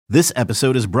This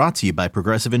episode is brought to you by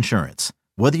Progressive Insurance.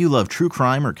 Whether you love true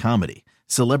crime or comedy,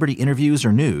 celebrity interviews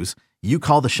or news, you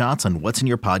call the shots on what's in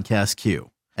your podcast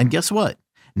queue. And guess what?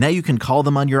 Now you can call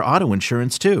them on your auto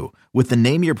insurance too with the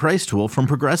Name Your Price tool from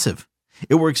Progressive.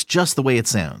 It works just the way it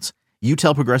sounds. You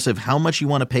tell Progressive how much you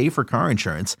want to pay for car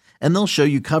insurance, and they'll show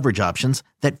you coverage options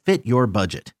that fit your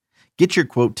budget. Get your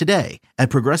quote today at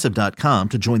Progressive.com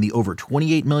to join the over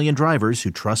 28 million drivers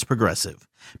who trust Progressive.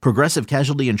 Progressive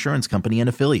Casualty Insurance Company and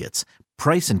Affiliates.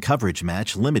 Price and coverage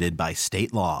match limited by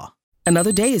state law.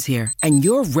 Another day is here, and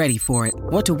you're ready for it.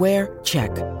 What to wear?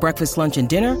 Check. Breakfast, lunch, and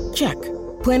dinner? Check.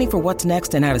 Planning for what's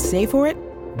next and how to save for it?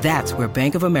 That's where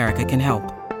Bank of America can help.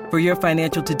 For your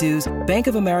financial to-dos, Bank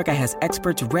of America has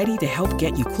experts ready to help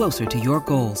get you closer to your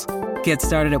goals. Get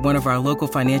started at one of our local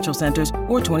financial centers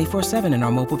or 24/7 in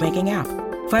our mobile banking app.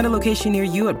 Find a location near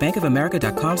you at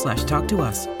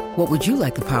bankofamerica.com/talktous. What would you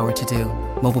like the power to do?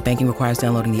 Mobile banking requires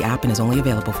downloading the app and is only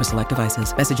available for select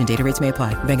devices. Message and data rates may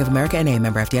apply. Bank of America N.A.,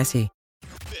 member FDIC.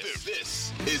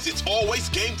 This is It's Always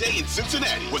Game Day in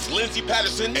Cincinnati with Lindsey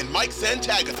Patterson and Mike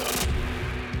Santagata.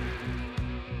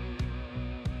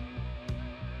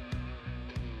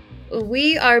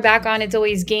 We are back on It's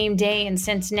Always Game Day in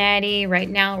Cincinnati. Right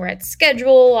now we're at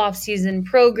schedule, off-season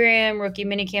program, rookie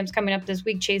minicamps coming up this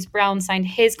week. Chase Brown signed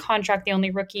his contract, the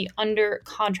only rookie under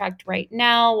contract right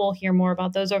now. We'll hear more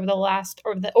about those over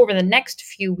the next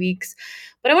few weeks.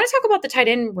 But I want to talk about the tight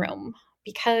end room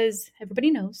because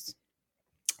everybody knows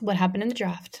what happened in the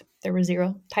draft. There were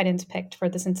 0 tight ends picked for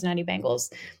the Cincinnati Bengals.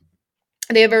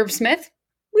 They have Irv Smith.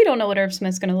 We don't know what Irv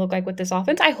Smith's going to look like with this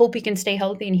offense. I hope he can stay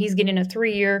healthy and he's getting a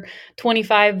 3-year,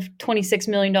 $26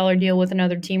 million deal with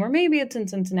another team, or maybe it's in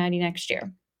Cincinnati next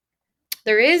year.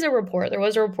 There was a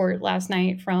report last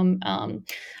night from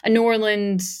a New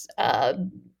Orleans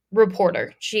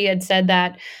reporter. She had said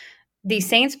that the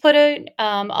Saints put an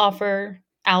offer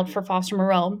out for Foster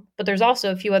Moreau, but there's also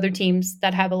a few other teams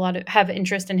that have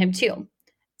interest in him too.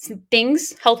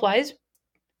 Things health-wise,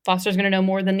 Foster's going to know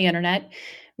more than the internet.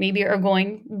 Maybe are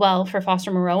going well for Foster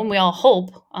Moreau, and we all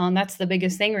hope. That's the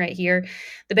biggest thing right here.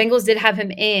 The Bengals did have him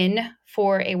in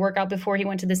for a workout before he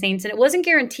went to the Saints, and it wasn't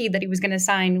guaranteed that he was going to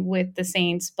sign with the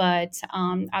Saints, but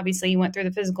obviously he went through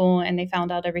the physical, and they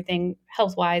found out everything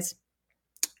health-wise.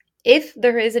 If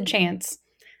there is a chance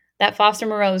that Foster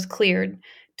Moreau is cleared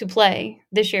to play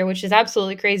this year, which is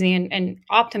absolutely crazy and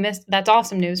optimistic, that's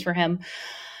awesome news for him.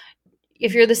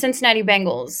 If you're the Cincinnati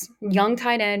Bengals, young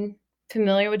tight end,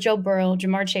 familiar with Joe Burrow,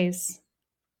 Jamar Chase,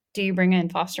 do you bring in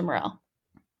Foster Moreau?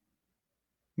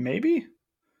 Maybe.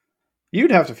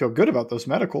 You'd have to feel good about those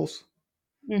medicals.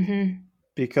 Mm-hmm.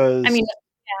 Because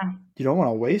yeah. You don't want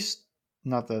to waste,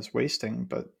 not that it's wasting,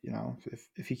 but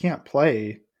if he can't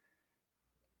play,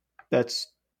 that's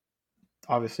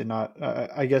obviously not,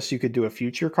 I guess you could do a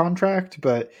future contract,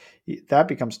 but that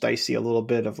becomes dicey a little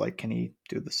bit of like, can he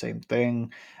do the same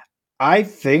thing? I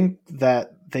think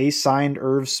that they signed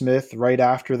Irv Smith right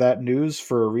after that news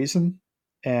for a reason,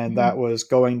 and that was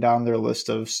going down their list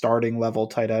of starting level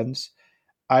tight ends.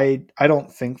 I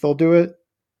don't think they'll do it.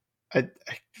 I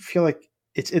feel like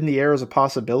it's in the air as a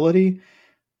possibility,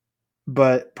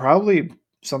 but probably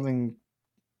something.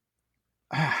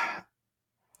 I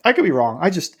could be wrong. I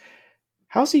don't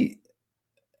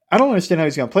understand how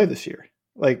he's going to play this year.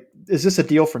 Like, is this a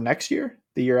deal for next year,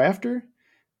 the year after?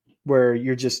 Where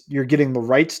you're getting the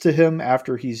rights to him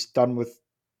after he's done with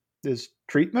his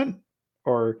treatment,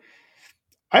 or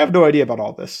I have no idea about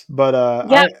all this, but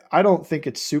I don't think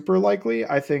it's super likely.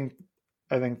 I think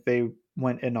they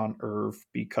went in on Irv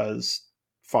because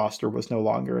Foster was no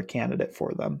longer a candidate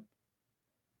for them.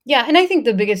 Yeah, and I think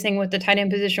the biggest thing with the tight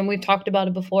end position, we've talked about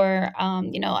it before.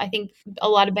 I think a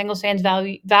lot of Bengals fans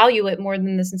value it more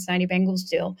than the Cincinnati Bengals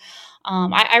do.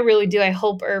 I really do. I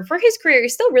hope Irv, for his career,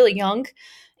 he's still really young.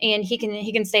 And he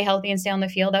can stay healthy and stay on the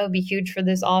field. That would be huge for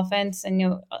this offense. And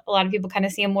a lot of people kind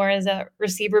of see him more as a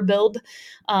receiver build,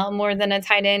 more than a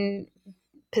tight end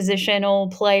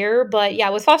positional player. But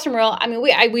yeah, with Foster Moreau, I mean,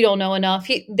 we don't know enough.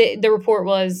 The report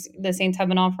was the Saints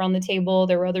have an offer on the table.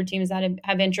 There were other teams that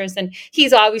have interest, and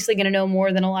he's obviously going to know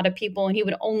more than a lot of people. And he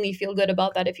would only feel good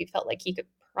about that if he felt like he could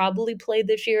probably play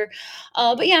this year.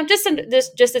 But yeah, just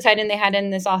the tight end they had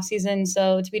in this offseason.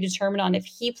 So to be determined on if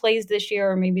he plays this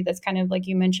year, or maybe that's kind of like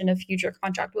you mentioned, a future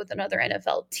contract with another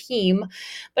NFL team.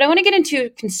 But I want to get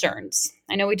into concerns.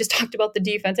 I know we just talked about the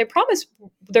defense. I promise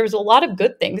there's a lot of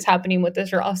good things happening with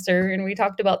this roster, and we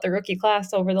talked about the rookie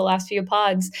class over the last few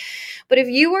pods. But if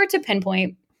you were to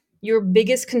pinpoint your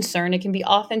biggest concern, it can be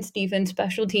offense, defense,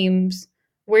 special teams.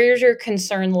 Where's your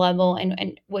concern level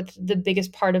and what's the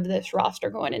biggest part of this roster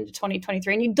going into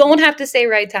 2023? And you don't have to say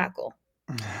right tackle.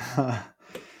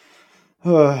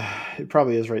 It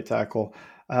probably is right tackle.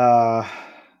 Because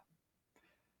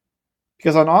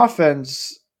on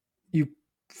offense, you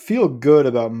feel good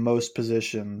about most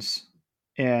positions,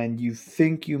 and you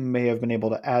think you may have been able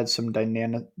to add some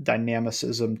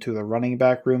dynamicism to the running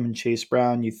back room in Chase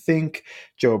Brown. You think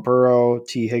Joe Burrow,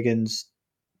 T. Higgins,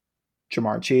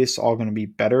 Jamar Chase all going to be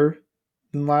better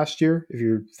than last year. If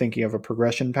you're thinking of a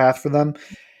progression path for them,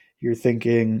 you're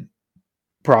thinking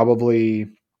probably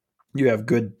you have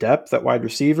good depth at wide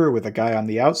receiver with a guy on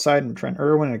the outside and Trent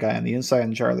Irwin, and a guy on the inside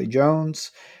and Charlie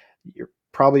Jones. You're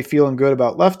probably feeling good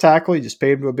about left tackle. You just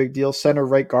paid him a big deal. Center,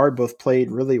 right guard both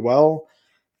played really well.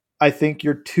 I think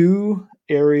your two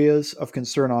areas of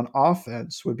concern on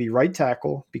offense would be right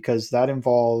tackle, because that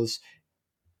involves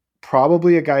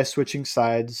probably a guy switching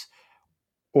sides,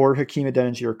 or Hakeem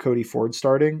Adeniji or Cody Ford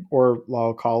starting, or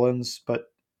Lyle Collins. But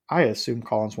I assume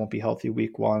Collins won't be healthy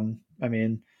week one. I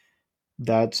mean,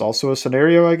 that's also a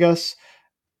scenario, I guess.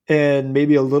 And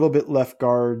maybe a little bit left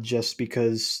guard, just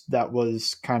because that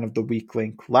was kind of the weak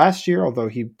link last year, although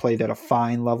he played at a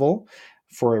fine level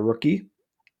for a rookie.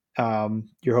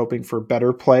 You're hoping for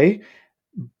better play.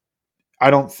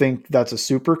 I don't think that's a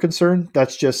super concern.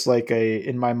 That's just like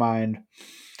in my mind,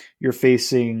 you're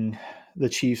facing the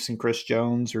Chiefs and Chris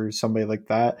Jones or somebody like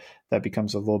that. That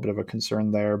becomes a little bit of a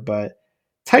concern there. But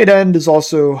tight end is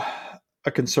also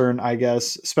a concern, I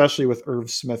guess, especially with Irv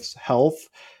Smith's health.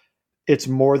 It's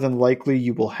more than likely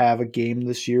you will have a game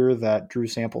this year that Drew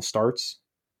Sample starts.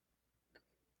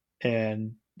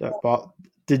 And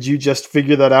did you just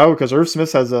figure that out? Because Irv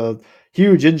Smith has a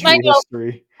huge injury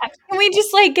history. Can we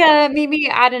just maybe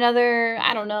add another,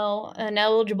 I don't know, an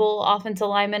eligible offensive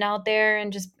lineman out there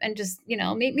and just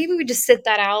maybe we just sit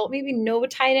that out. Maybe no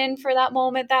tight end for that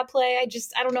moment, that play.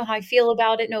 I don't know how I feel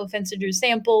about it. No offense to Drew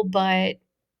Sample, but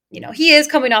he is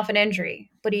coming off an injury,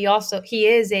 but he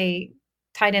is a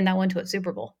tight end that went to a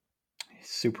Super Bowl.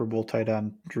 Super Bowl tight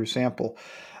end Drew Sample.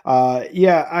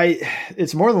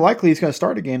 It's more than likely he's going to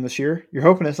start a game this year. You're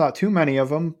hoping it's not too many of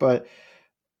them, but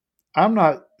I'm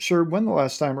not sure when the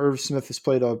last time Irv Smith has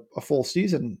played a full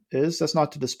season is. That's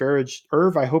not to disparage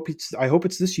Irv. I hope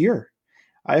it's this year.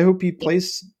 I hope he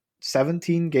plays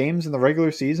 17 games in the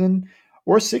regular season,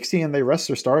 or 16, and they rest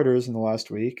their starters in the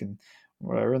last week and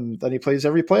whatever, and then he plays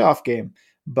every playoff game.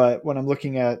 But when I'm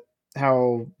looking at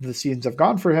how the seasons have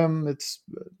gone for him, it's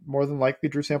more than likely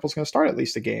Drew Sample's going to start at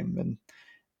least a game. And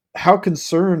how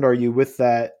concerned are you with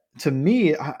that? To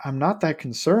me, I'm not that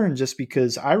concerned, just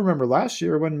because I remember last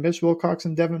year when Mitch Wilcox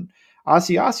and Devin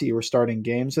Asiasi were starting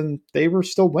games and they were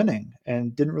still winning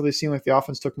and didn't really seem like the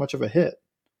offense took much of a hit.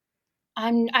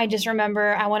 I just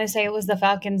remember, I want to say it was the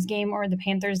Falcons game or the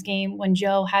Panthers game when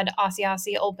Joe had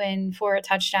Asiasi open for a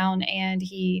touchdown and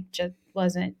he just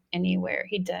wasn't anywhere.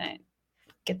 He didn't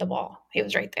get the ball. He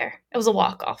was right there. It was a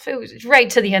walk-off. It was right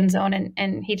to the end zone,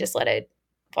 and he just let it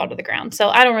fall to the ground. So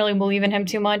I don't really believe in him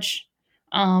too much.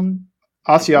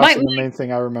 Asiasi, the main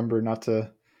thing I remember, not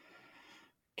to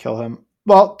kill him.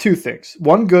 Well, two things.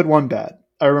 One good, one bad.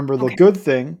 I remember the good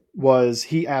thing was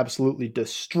he absolutely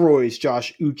destroys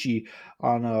Josh Uche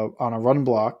on a run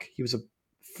block. He was a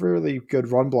fairly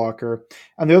good run blocker.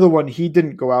 And the other one, he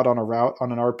didn't go out on a route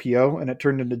on an RPO, and it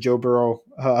turned into Joe Burrow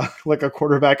like a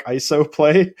quarterback ISO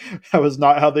play. That was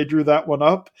not how they drew that one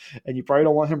up, and you probably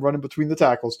don't want him running between the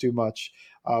tackles too much.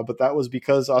 But that was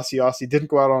because Asiasi didn't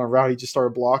go out on a route. He just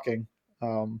started blocking.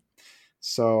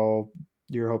 So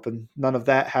you're hoping none of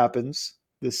that happens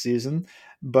this season.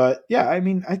 But yeah, I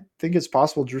mean, I think it's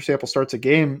possible Drew Sample starts a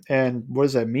game. And what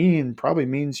does that mean? Probably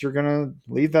means you're going to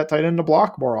leave that tight end to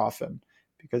block more often,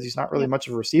 because he's not really much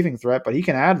of a receiving threat, but he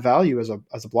can add value as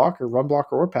a blocker, run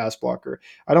blocker, or pass blocker.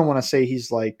 I don't want to say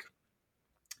he's like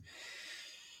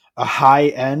a high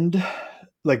end,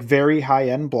 like very high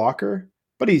end blocker,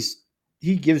 but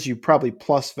he gives you probably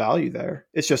plus value there.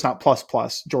 It's just not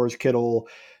plus George Kittle,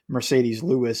 Mercedes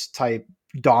Lewis type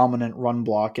dominant run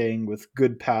blocking with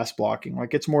good pass blocking.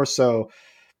 Like, it's more so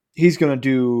he's going to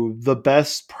do the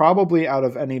best probably out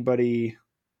of anybody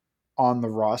on the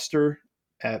roster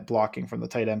at blocking from the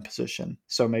tight end position.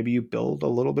 So maybe you build a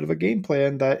little bit of a game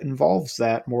plan that involves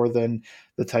that more than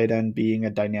the tight end being a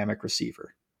dynamic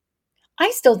receiver.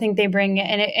 I still think they bring,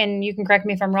 and you can correct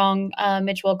me if I'm wrong,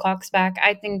 Mitch Wilcox back.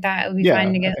 I think that would be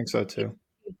fine to get. I think so too.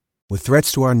 With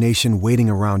threats to our nation waiting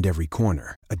around every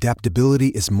corner, adaptability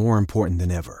is more important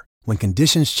than ever. When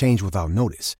conditions change without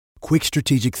notice, quick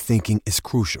strategic thinking is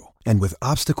crucial. And with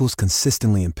obstacles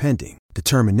consistently impending,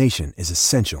 determination is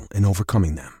essential in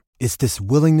overcoming them. It's this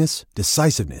willingness,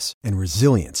 decisiveness, and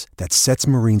resilience that sets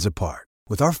Marines apart.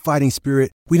 With our fighting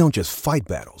spirit, we don't just fight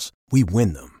battles, we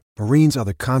win them. Marines are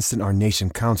the constant our nation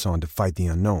counts on to fight the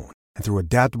unknown. And through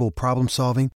adaptable problem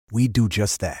solving, we do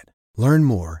just that. Learn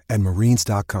more at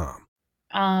marines.com.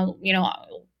 You know,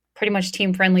 pretty much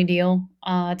team friendly deal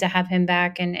to have him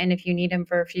back. And if you need him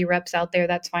for a few reps out there,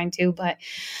 that's fine too. But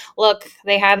look,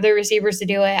 they have the receivers to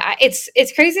do it.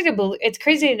 It's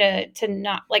crazy to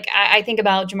not like. I think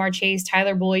about Jamar Chase,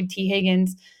 Tyler Boyd, T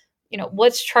Higgins. You know,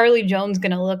 what's Charlie Jones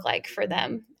going to look like for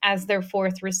them as their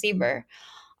fourth receiver?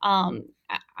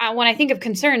 When I think of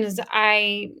concerns,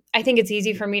 I think it's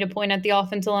easy for me to point at the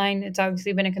offensive line. It's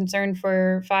obviously been a concern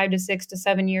for 5 to 6 to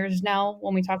 7 years now.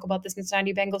 When we talk about the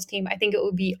Cincinnati Bengals team, I think it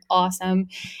would be awesome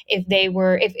if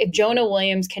if Jonah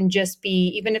Williams can just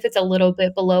be, even if it's a little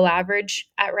bit below average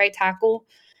at right tackle,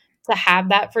 to have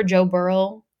that for Joe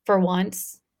Burrow for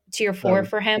once, tier 4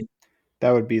 for him.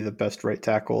 That would be the best right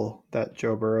tackle that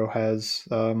Joe Burrow has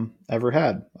ever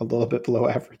had, a little bit below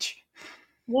average.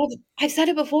 Well, I've said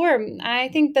it before. I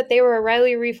think that they were a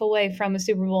Riley Reef away from a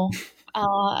Super Bowl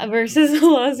versus the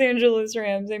Los Angeles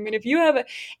Rams. I mean,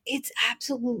 it's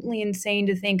absolutely insane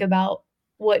to think about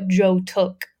what Joe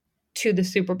took to the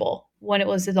Super Bowl when it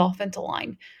was his offensive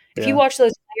line. If you watch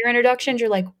those player introductions, you're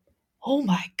like, oh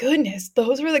my goodness,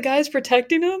 those were the guys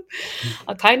protecting him?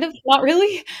 Kind of, not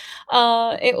really.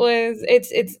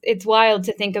 It's wild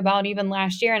to think about even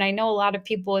last year. And I know a lot of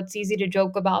people, it's easy to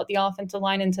joke about the offensive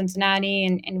line in Cincinnati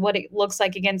and what it looks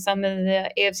like against some of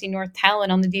the AFC North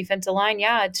talent on the defensive line.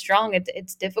 Yeah, it's strong.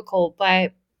 It's difficult,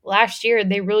 but last year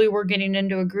they really were getting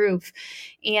into a groove.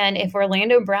 And if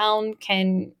Orlando Brown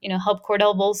can, help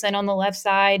Cordell Volson on the left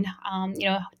side,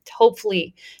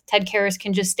 hopefully Ted Karras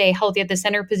can just stay healthy at the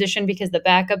center position because the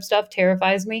backup stuff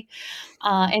terrifies me.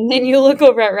 And then you look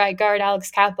over at right guard, Alex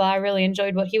Kappa. I really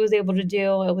enjoyed what he was able to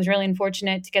do. It was really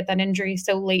unfortunate to get that injury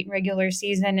so late in regular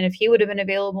season. And if he would have been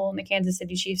available in the Kansas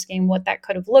City Chiefs game, what that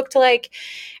could have looked like.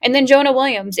 And then Jonah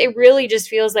Williams. It really just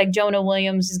feels like Jonah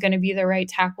Williams is going to be the right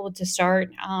tackle to start.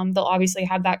 They'll obviously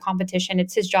have that competition.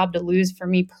 It's his job to lose. For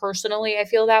me personally, I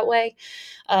feel that way.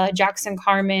 Jackson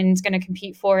Carman's going to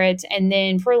compete for it. And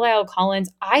then for Lyle Collins,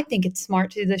 I think it's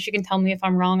smart to do this. You can tell me if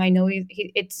I'm wrong. I know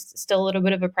it's still a little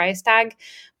bit of a price tag,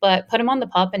 but put him on the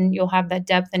pup and you'll have that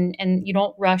depth and you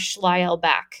don't rush Lyle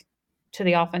back to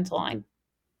the offensive line.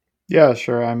 Yeah,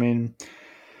 sure. I mean,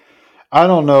 I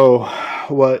don't know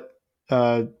what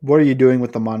are you doing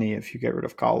with the money if you get rid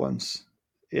of Collins?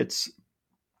 It's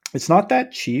not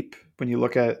that cheap when you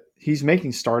look at he's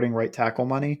making starting right tackle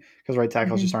money because right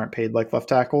tackles just aren't paid like left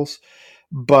tackles.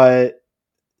 But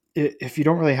if you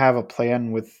don't really have a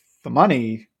plan with the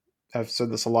money, I've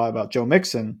said this a lot about Joe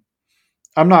Mixon.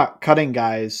 I'm not cutting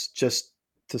guys just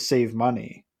to save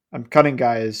money. I'm cutting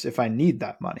guys if I need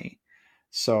that money.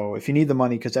 So if you need the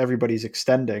money because everybody's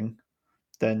extending,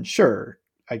 then sure,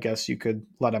 I guess you could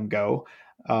let him go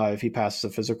if he passes a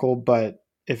physical. But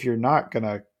if you're not going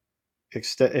to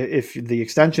if the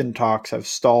extension talks have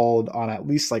stalled on at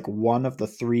least like one of the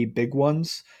 3 big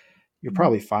ones, you're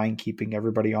probably fine keeping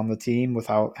everybody on the team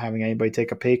without having anybody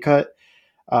take a pay cut.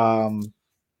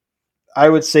 I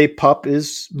would say Pup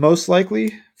is most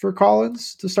likely for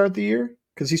Collins to start the year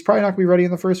because he's probably not going to be ready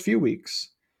in the first few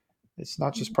weeks. It's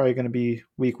not just probably going to be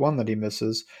week 1 that he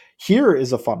misses. Here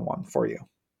is a fun one for you.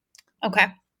 Okay.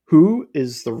 Who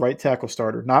is the right tackle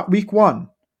starter? Not week 1,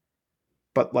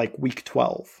 but like week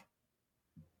 12.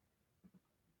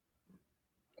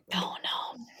 Oh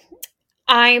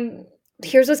no.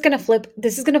 Here's what's going to flip.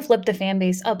 This is going to flip the fan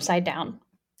base upside down.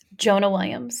 Jonah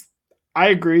Williams. I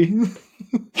agree.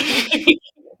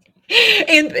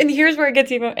 and here's where it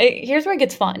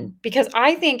gets fun because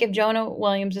I think if Jonah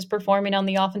Williams is performing on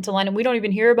the offensive line and we don't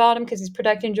even hear about him because he's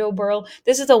protecting Joe Burrow,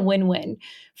 this is a win-win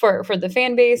for the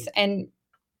fan base. And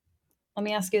let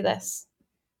me ask you this.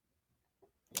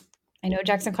 I know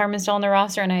Jackson Carman's still on the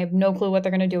roster, and I have no clue what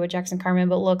they're going to do with Jackson Carman.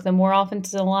 But look, the more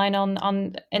offensive line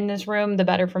on in this room, the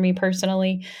better for me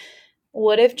personally.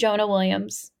 What if Jonah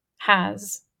Williams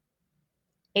has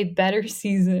a better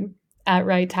season at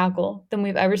right tackle than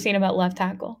we've ever seen him at left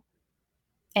tackle?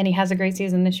 And he has a great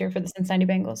season this year for the Cincinnati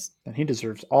Bengals. And he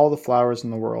deserves all the flowers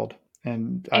in the world.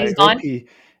 And he's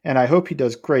I hope he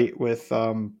does great with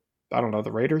the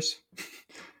Raiders.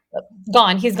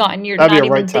 Gone. He's gone. That'd be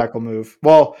a right tackle move.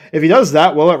 Well, if he does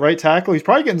that well at right tackle, he's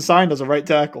probably getting signed as a right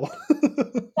tackle.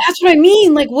 That's what I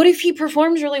mean. Like, what if he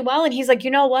performs really well and he's like,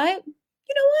 you know what?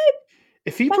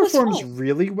 If he performs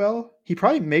really well, he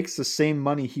probably makes the same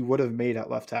money he would have made at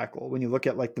left tackle. When you look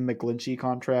at like the McGlinchey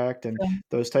contract and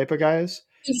those type of guys,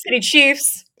 City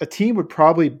Chiefs, a team would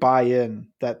probably buy in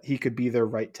that he could be their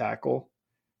right tackle.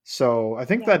 So I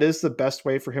think that is the best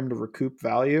way for him to recoup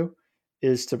value,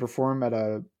 is to perform at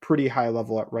a pretty high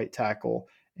level at right tackle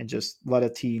and just let a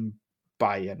team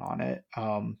buy in on it.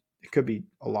 it could be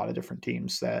a lot of different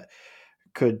teams that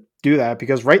could do that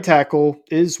because right tackle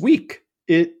is weak.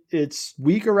 It's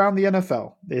weak around the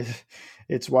NFL.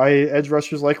 It's why edge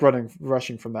rushers like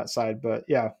rushing from that side. But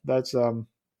yeah,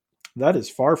 that is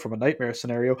far from a nightmare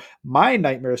scenario. My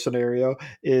nightmare scenario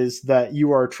is that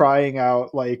you are trying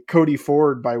out like Cody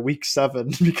Ford by week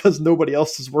 7 because nobody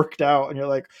else has worked out. And you're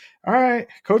like, all right,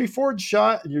 Cody Ford's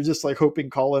shot. And you're just like hoping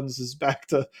Collins is back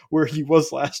to where he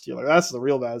was last year. Like, that's the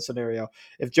real bad scenario.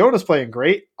 If Jonah's playing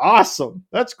great, awesome.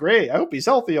 That's great. I hope he's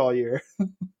healthy all year.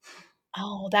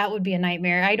 Oh, that would be a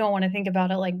nightmare. I don't want to think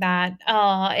about it like that.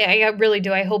 I really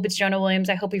do. I hope it's Jonah Williams.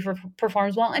 I hope he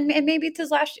performs well. And maybe it's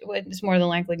his last year. It's more than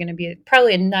likely going to be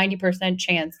probably a 90%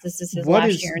 chance this is his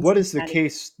last year. What is the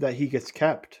case that he gets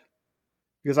kept?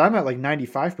 Because I'm at like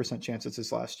 95% chance it's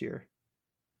his last year.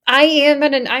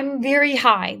 I'm very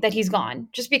high that he's gone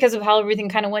just because of how everything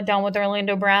kind of went down with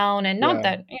Orlando Brown and not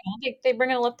that, they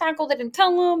bring in a left tackle, they didn't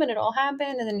tell him and it all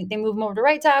happened. And then they move him over to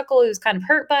right tackle. He was kind of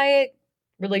hurt by it.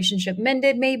 Relationship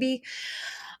mended maybe.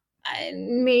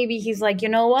 Maybe he's like, you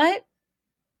know what?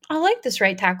 I like this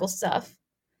right tackle stuff.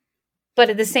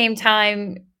 But at the same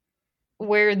time,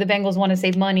 where the Bengals want to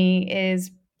save money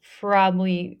is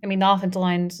probably, the offensive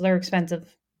lines, they're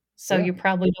expensive. So you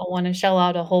probably don't want to shell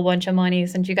out a whole bunch of money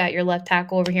since you got your left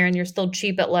tackle over here and you're still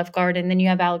cheap at left guard. And then you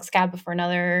have Alex Kappa for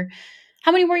another,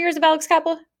 how many more years of Alex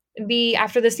Kappa be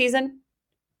after the season?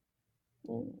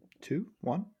 2,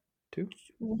 1, 2,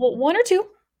 1 or 2.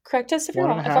 Correct us if you're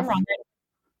wrong. If I'm wrong,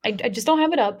 I just don't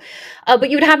have it up. But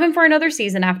you would have him for another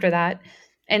season after that.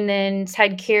 And then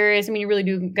Ted Karras, you really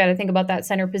do got to think about that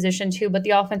center position too. But the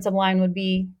offensive line would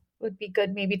be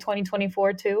good, maybe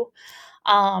 2024 too.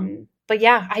 But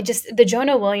yeah, the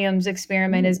Jonah Williams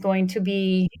experiment is going to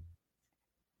be.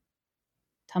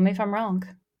 Tell me if I'm wrong,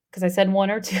 because I said 1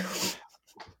 or 2.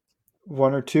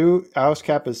 1 or 2. Alex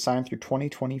Kappa is signed through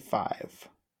 2025.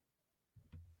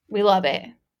 We love it.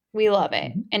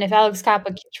 And if Alex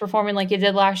Kappa keeps performing like he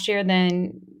did last year,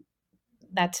 then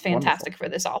that's fantastic for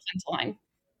this offensive line.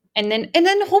 And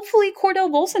then hopefully Cordell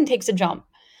Volson takes a jump.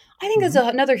 I think that's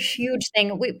another huge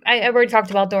thing. I've already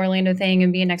talked about the Orlando thing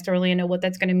and being next to Orlando, what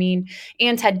that's going to mean,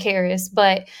 and Ted Karras.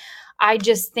 But I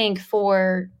just think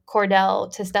for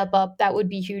Cordell to step up, that would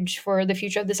be huge for the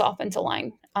future of this offensive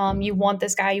line. You want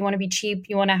this guy. You want to be cheap.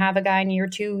 You want to have a guy in year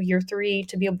 2, year 3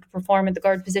 to be able to perform at the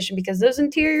guard position because those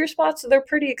interior spots, they're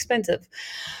pretty expensive.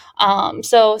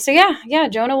 So yeah,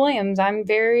 Jonah Williams. I'm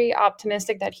very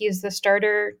optimistic that he is the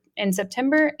starter in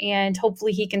September, and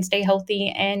hopefully he can stay healthy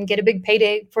and get a big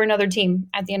payday for another team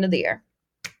at the end of the year.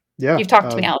 Yeah, you've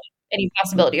talked me out any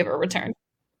possibility of a return.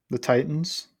 The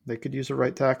Titans, they could use a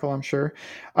right tackle, I'm sure.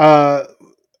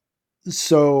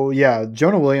 So yeah,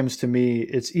 Jonah Williams to me,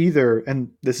 it's either, and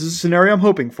this is a scenario I'm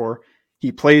hoping for,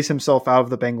 he plays himself out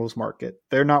of the Bengals market.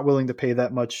 They're not willing to pay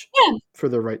that much for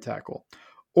their right tackle.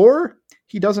 Or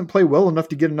he doesn't play well enough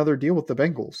to get another deal with the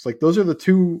Bengals. Like those are the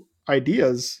two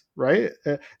ideas, right?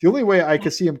 The only way I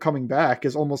could see him coming back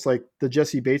is almost like the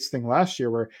Jesse Bates thing last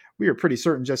year where we were pretty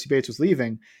certain Jesse Bates was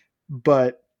leaving,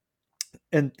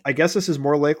 and I guess this is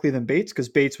more likely than Bates because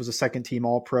Bates was a second team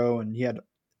All-Pro and he had,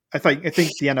 I think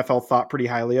the NFL thought pretty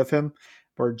highly of him,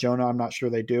 where Jonah, I'm not sure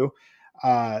they do.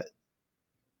 I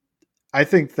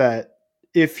think that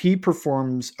if he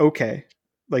performs okay,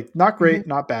 like not great,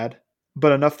 not bad,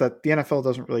 but enough that the NFL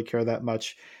doesn't really care that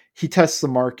much, he tests the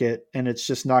market and it's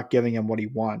just not giving him what he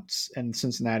wants. And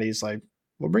Cincinnati's like,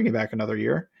 we'll bring you back another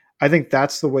year. I think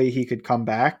that's the way he could come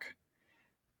back.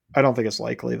 I don't think it's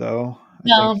likely though.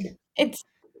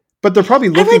 But they're probably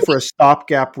looking for a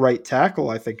stopgap right tackle,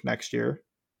 I think, next year.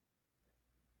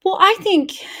 Well, I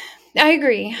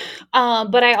agree.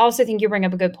 But I also think you bring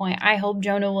up a good point. I hope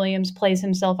Jonah Williams plays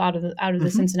himself out of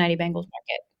the Cincinnati Bengals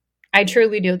market. I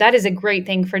truly do. That is a great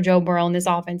thing for Joe Burrow in this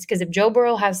offense, because if Joe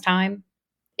Burrow has time,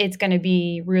 it's going to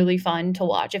be really fun to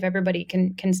watch if everybody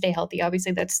can stay healthy.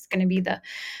 Obviously, that's going to be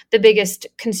the biggest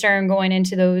concern going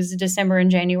into those December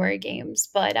and January games.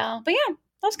 But yeah,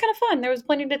 that was kind of fun. There was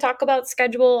plenty to talk about: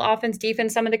 schedule, offense,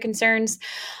 defense, some of the concerns.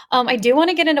 I do want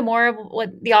to get into more of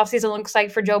what the offseason looks like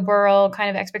for Joe Burrow, kind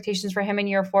of expectations for him in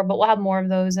year 4, but we'll have more of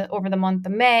those over the month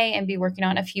of May and be working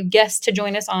on a few guests to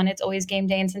join us on It's Always Game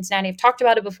Day in Cincinnati. I've talked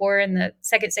about it before in the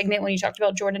second segment when you talked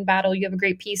about Jordan Battle. You have a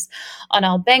great piece on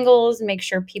all Bengals. Make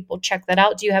sure people check that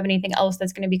out. Do you have anything else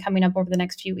that's going to be coming up over the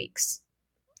next few weeks?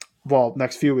 Well,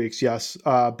 next few weeks, yes.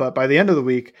 But by the end of the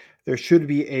week, there should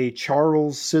be a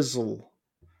Chuck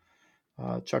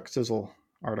Sizzle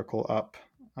article up.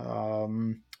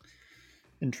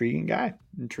 Intriguing guy,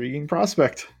 intriguing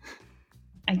prospect.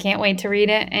 I can't wait to read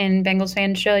it, and Bengals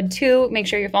fans should too. Make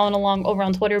sure you're following along over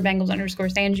on Twitter,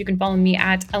 Bengals_fans. You can follow me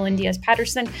at LNDS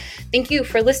Patterson. Thank you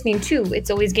for listening to It's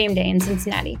Always Game Day in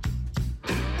Cincinnati.